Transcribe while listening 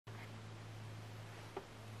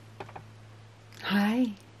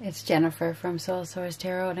Hi, it's Jennifer from Soul Source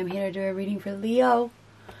Tarot, and I'm here to do a reading for Leo.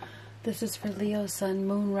 This is for Leo, Sun,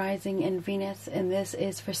 Moon, Rising, and Venus, and this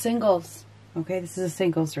is for singles. Okay, this is a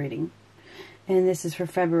singles reading. And this is for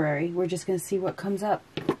February. We're just going to see what comes up.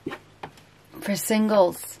 For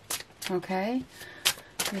singles, okay?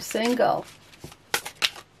 You're single.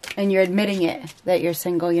 And you're admitting it, that you're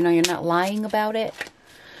single. You know, you're not lying about it.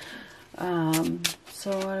 So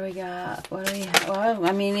what do we got? What do we have? Well,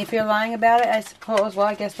 I mean, if you're lying about it, I suppose, well,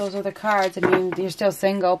 I guess those are the cards. I mean, you're still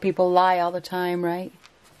single. People lie all the time, right?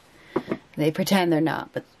 They pretend they're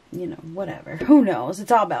not, but, you know, whatever. Who knows?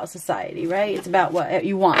 It's all about society, right? It's about what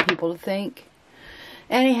you want people to think.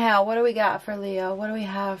 Anyhow, what do we got for Leo? What do we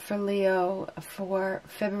have for Leo for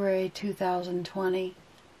February 2020?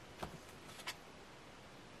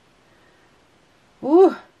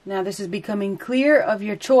 Ooh. Now this is becoming clear of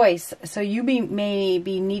your choice. So you may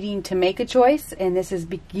be needing to make a choice, and this is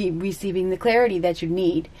receiving the clarity that you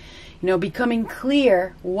need. You know, becoming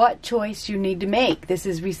clear what choice you need to make. This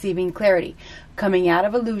is receiving clarity. Coming out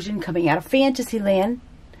of illusion, coming out of fantasy land.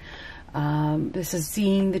 This is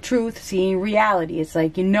seeing the truth, seeing reality. It's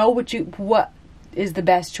like you know what is the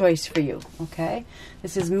best choice for you. Okay?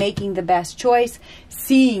 This is making the best choice,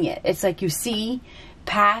 seeing it. It's like you see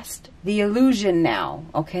past the illusion now.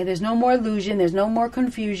 Okay, there's no more illusion, there's no more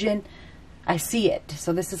confusion. I see it.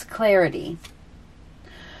 So this is clarity.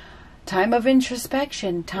 Time of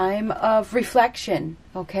introspection, time of reflection.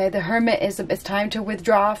 Okay, the Hermit it's time to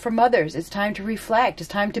withdraw from others. It's time to reflect. It's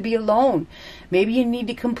time to be alone. Maybe you need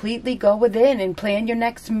to completely go within and plan your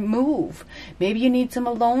next move. Maybe you need some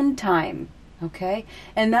alone time. Okay,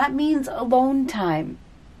 and that means alone time.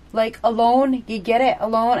 Like alone, you get it,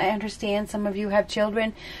 alone. I understand some of you have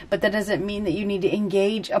children, but that doesn't mean that you need to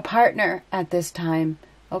engage a partner at this time,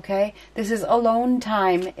 okay? This is alone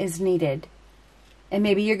time is needed. And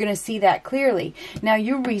maybe you're going to see that clearly. Now,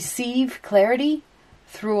 you receive clarity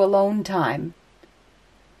through alone time.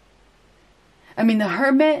 I mean, the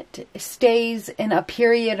Hermit stays in a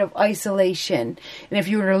period of isolation. And if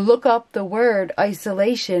you were to look up the word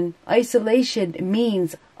isolation, isolation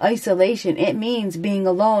means isolation. It means being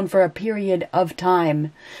alone for a period of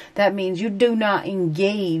time. That means you do not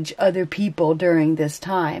engage other people during this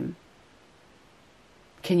time.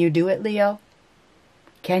 Can you do it, Leo?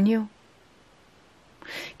 Can you?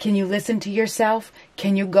 Can you listen to yourself?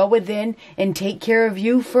 Can you go within and take care of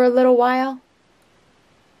you for a little while?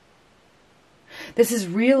 This is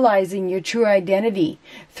realizing your true identity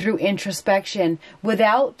through introspection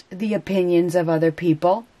without the opinions of other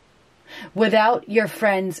people, without your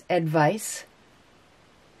friends' advice.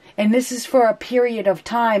 And this is for a period of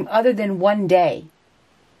time other than one day.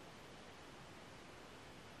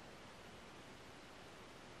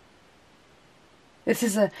 This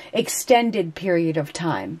is an extended period of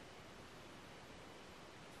time.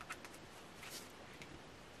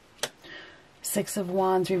 Six of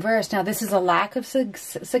Wands reversed. Now, this is a lack of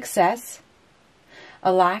success,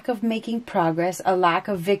 a lack of making progress, a lack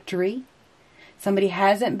of victory. Somebody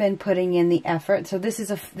hasn't been putting in the effort. So this is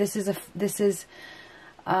I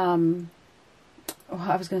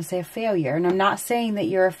was going to say a failure, and I'm not saying that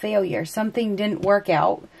you're a failure. Something didn't work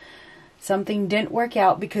out. Something didn't work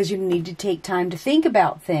out because you need to take time to think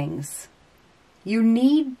about things. You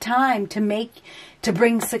need time to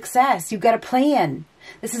bring success. You've got to plan.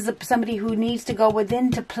 This is somebody who needs to go within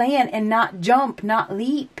to plan and not jump, not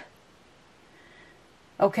leap.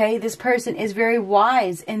 Okay, this person is very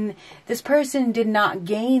wise, and this person did not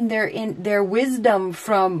gain their wisdom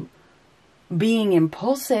from being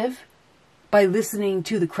impulsive by listening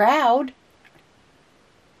to the crowd.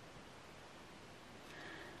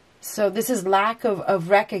 So this is lack of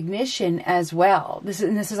recognition as well. This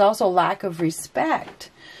is also lack of respect.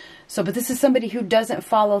 So, but this is somebody who doesn't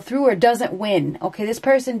follow through or doesn't win. Okay, this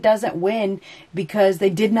person doesn't win because they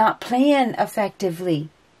did not plan effectively.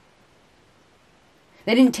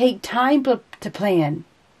 They didn't take time to plan.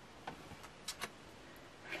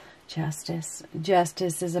 Justice.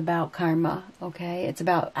 Justice is about karma, okay? It's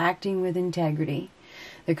about acting with integrity.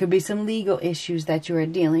 There could be some legal issues that you are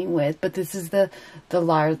dealing with, but this is the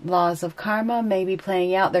laws of karma maybe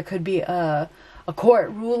playing out. There could be a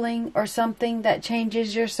court ruling or something that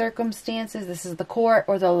changes your circumstances. This is the court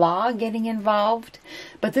or the law getting involved.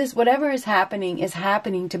 But this, whatever is happening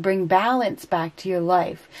to bring balance back to your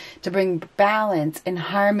life, to bring balance and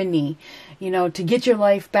harmony, you know, to get your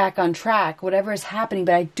life back on track, whatever is happening.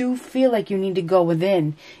 But I do feel like you need to go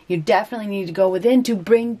within. You definitely need to go within to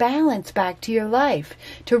bring balance back to your life,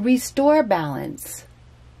 to restore balance.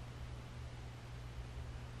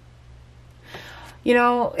 You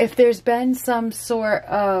know, if there's been some sort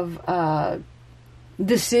of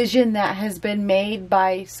decision that has been made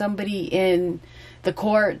by somebody in the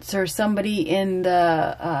courts or somebody in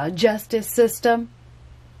the justice system.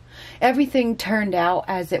 Everything turned out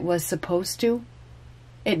as it was supposed to.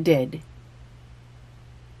 It did.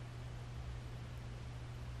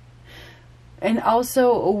 And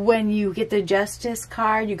also, when you get the Justice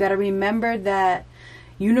card, you got to remember that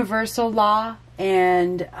universal law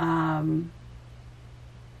and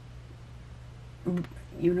what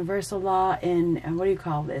do you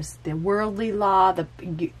call this? The worldly law,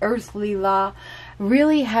 the earthly law,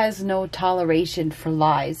 really has no toleration for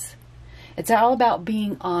lies. It's all about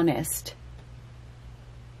being honest.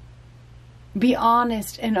 Be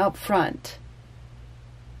honest and upfront.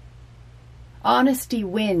 Honesty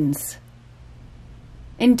wins.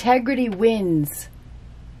 Integrity wins.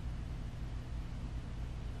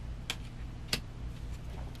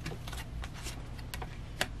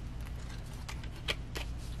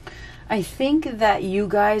 I think that you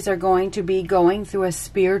guys are going to be going through a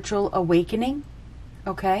spiritual awakening.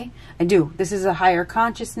 Okay? I do. This is a higher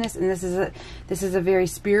consciousness, and this is a very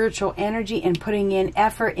spiritual energy, and putting in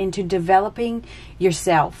effort into developing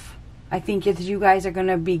yourself. I think that you guys are going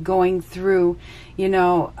to be going through, you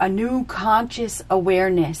know, a new conscious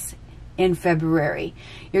awareness in February.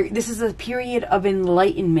 This is a period of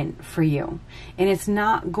enlightenment for you. And it's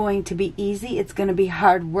not going to be easy. It's going to be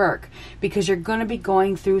hard work, because you're going to be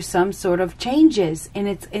going through some sort of changes. And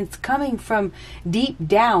it's coming from deep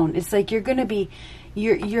down. It's like you're going to be,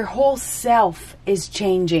 your whole self is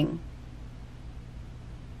changing.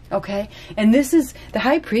 Okay, and this is, the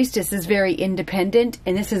High Priestess is very independent,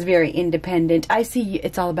 and this is very independent. I see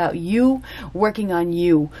it's all about you, working on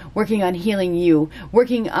healing you,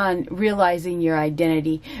 working on realizing your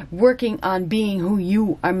identity, working on being who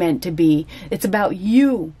you are meant to be. It's about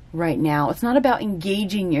you right now. It's not about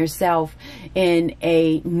engaging yourself in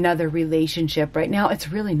another relationship right now. It's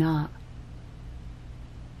really not.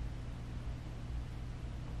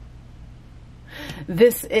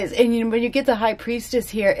 This is, and you know, when you get the High Priestess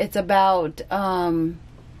here, it's about we got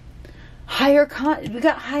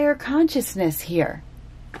higher consciousness here.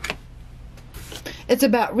 It's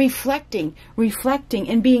about reflecting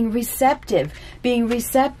and being receptive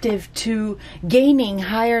to gaining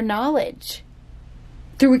higher knowledge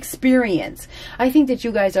through experience. I think that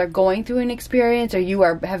you guys are going through an experience, or you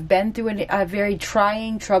have been through a very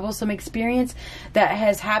trying, troublesome experience that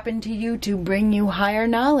has happened to you to bring you higher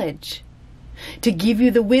knowledge, to give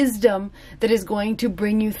you the wisdom that is going to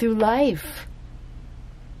bring you through life.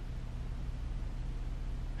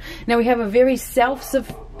 Now we have a very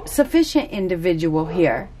self-sufficient individual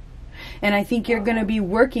here. And I think you're going to be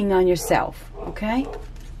working on yourself. Okay?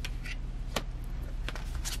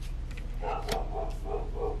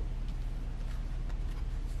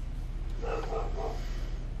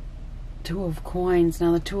 Two of Coins.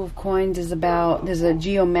 Now the Two of Coins is about, there's a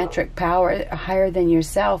geometric power higher than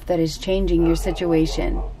yourself that is changing your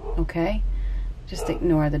situation. Okay? Just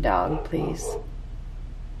ignore the dog, please.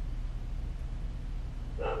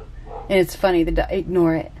 And it's funny, the dog,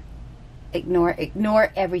 ignore it.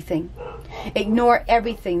 Ignore everything. Ignore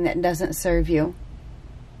everything that doesn't serve you.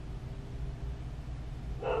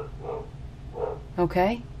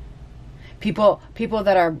 Okay? People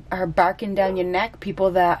that are barking down your neck, people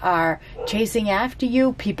that are chasing after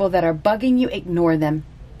you, people that are bugging you, ignore them.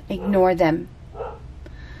 Ignore them.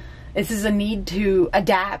 This is a need to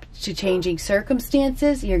adapt to changing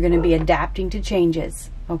circumstances. You're going to be adapting to changes.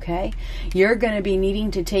 Okay? You're going to be needing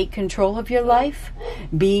to take control of your life,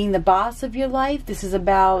 being the boss of your life. This is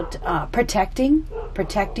about protecting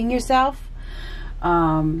yourself.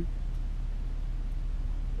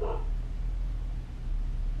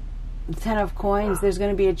 Ten of Coins, there's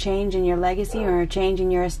going to be a change in your legacy, or a change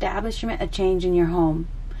in your establishment, a change in your home.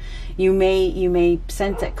 You may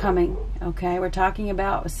sense it coming. Okay, we're talking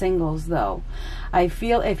about singles though. I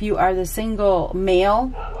feel if you are the single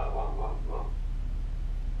male,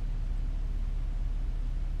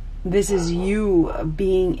 this is you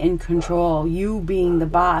being in control, you being the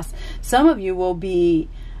boss. Some of you will be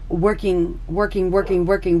working,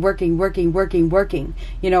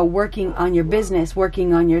 you know, working on your business,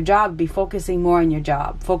 working on your job, be focusing more on your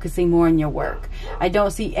job, focusing more on your work. I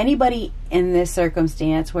don't see anybody in this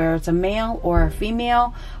circumstance where it's a male or a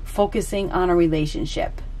female focusing on a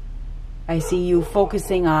relationship. I see you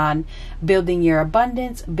focusing on building your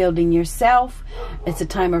abundance, building yourself. It's a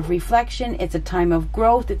time of reflection. It's a time of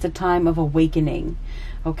growth. It's a time of awakening.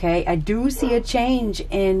 Okay, I do see a change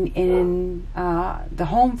in the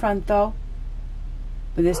home front though.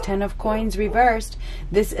 With this Ten of Coins reversed,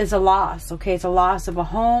 this is a loss. Okay, it's a loss of a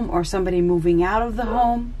home or somebody moving out of the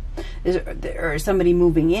home. or somebody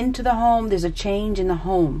moving into the home. There's a change in the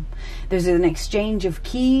home. There's an exchange of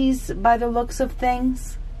keys by the looks of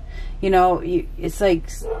things. You know, it's like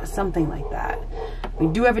something like that. We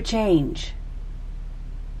do have a change.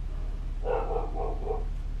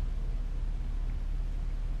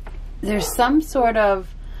 There's some sort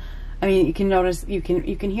of, I mean, you can notice, you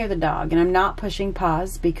can hear the dog, and I'm not pushing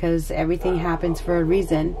pause because everything happens for a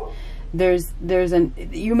reason.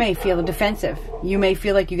 You may feel defensive. You may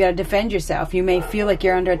feel like you got to defend yourself. You may feel like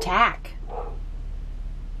you're under attack.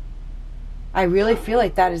 I really feel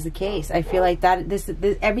like that is the case. I feel like that this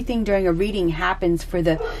everything during a reading happens for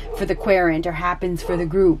the querent, or happens for the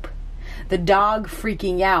group. The dog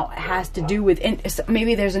freaking out has to do with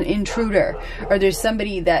maybe there's an intruder, or there's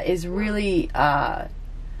somebody that is really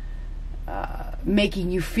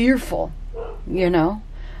making you fearful. You know,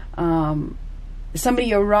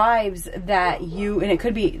 somebody arrives that you, and it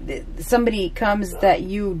could be somebody comes that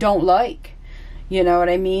you don't like. You know what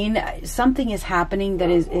I mean? Something is happening that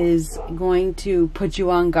is going to put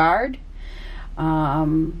you on guard.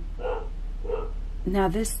 Now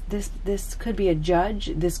this could be a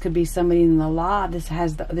judge. This could be somebody in the law. This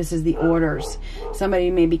is the orders.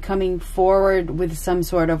 Somebody may be coming forward with some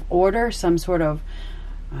sort of order, some sort of,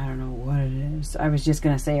 I don't know what it is. I was just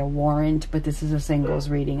going to say a warrant, but this is a singles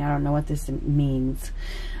reading. I don't know what this means.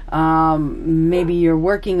 Maybe you're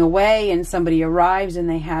working away and somebody arrives and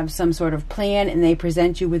they have some sort of plan and they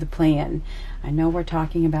present you with a plan. I know we're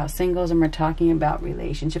talking about singles and we're talking about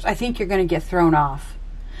relationships. I think you're going to get thrown off.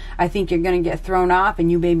 I think you're going to get thrown off,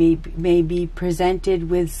 and you may be presented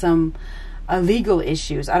with some legal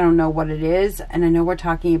issues. I don't know what it is, and I know we're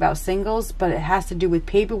talking about singles, but it has to do with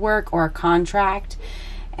paperwork or a contract.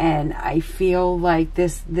 And I feel like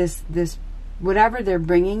this whatever they're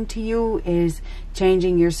bringing to you is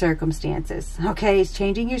changing your circumstances. Okay, it's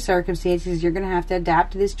changing your circumstances. You're going to have to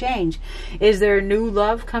adapt to this change. Is there new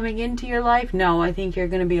love coming into your life? No, I think you're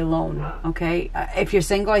going to be alone. Okay, if you're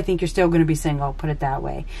single, I think you're still going to be single. Put it that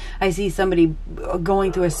way. I see somebody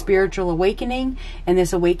going through a spiritual awakening, and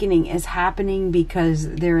this awakening is happening because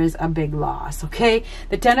there is a big loss. Okay,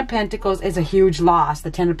 the Ten of Pentacles is a huge loss.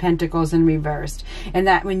 The Ten of Pentacles in reversed, and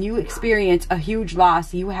that when you experience a huge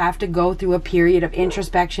loss, you have to go through a period of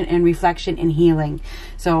introspection and reflection and healing.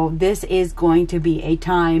 So this is going to be a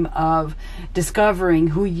time of discovering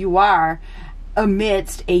who you are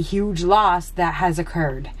amidst a huge loss that has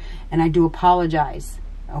occurred. And I do apologize.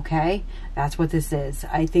 Okay, that's what this is.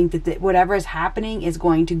 I think that whatever is happening is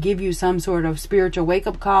going to give you some sort of spiritual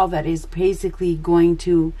wake-up call that is basically going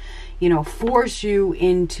to, you know, force you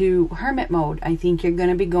into hermit mode. I think you're going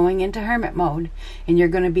to be going into hermit mode, and you're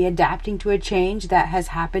going to be adapting to a change that has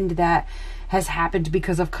happened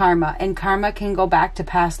because of karma. And karma can go back to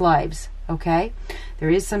past lives. Okay, there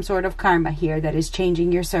is some sort of karma here that is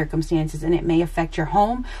changing your circumstances, and it may affect your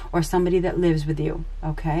home or somebody that lives with you.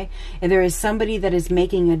 Okay, and there is somebody that is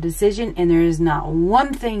making a decision, and there is not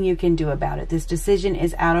one thing you can do about it. This decision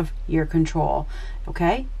is out of your control.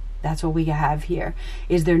 Okay, that's what we have here.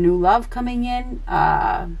 Is there new love coming in?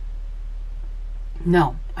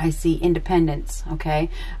 No, I see independence. Okay,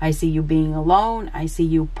 I see you being alone. I see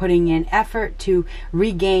you putting in effort to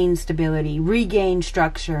regain stability, regain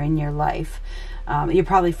structure in your life. You're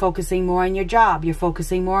probably focusing more on your job. You're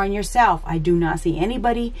focusing more on yourself. I do not see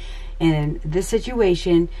anybody in this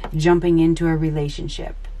situation jumping into a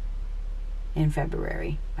relationship in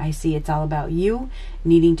February. I see it's all about you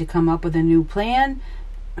needing to come up with a new plan,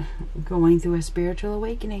 going through a spiritual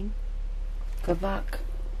awakening. Good luck.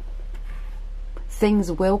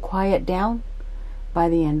 Things will quiet down by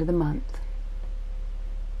the end of the month.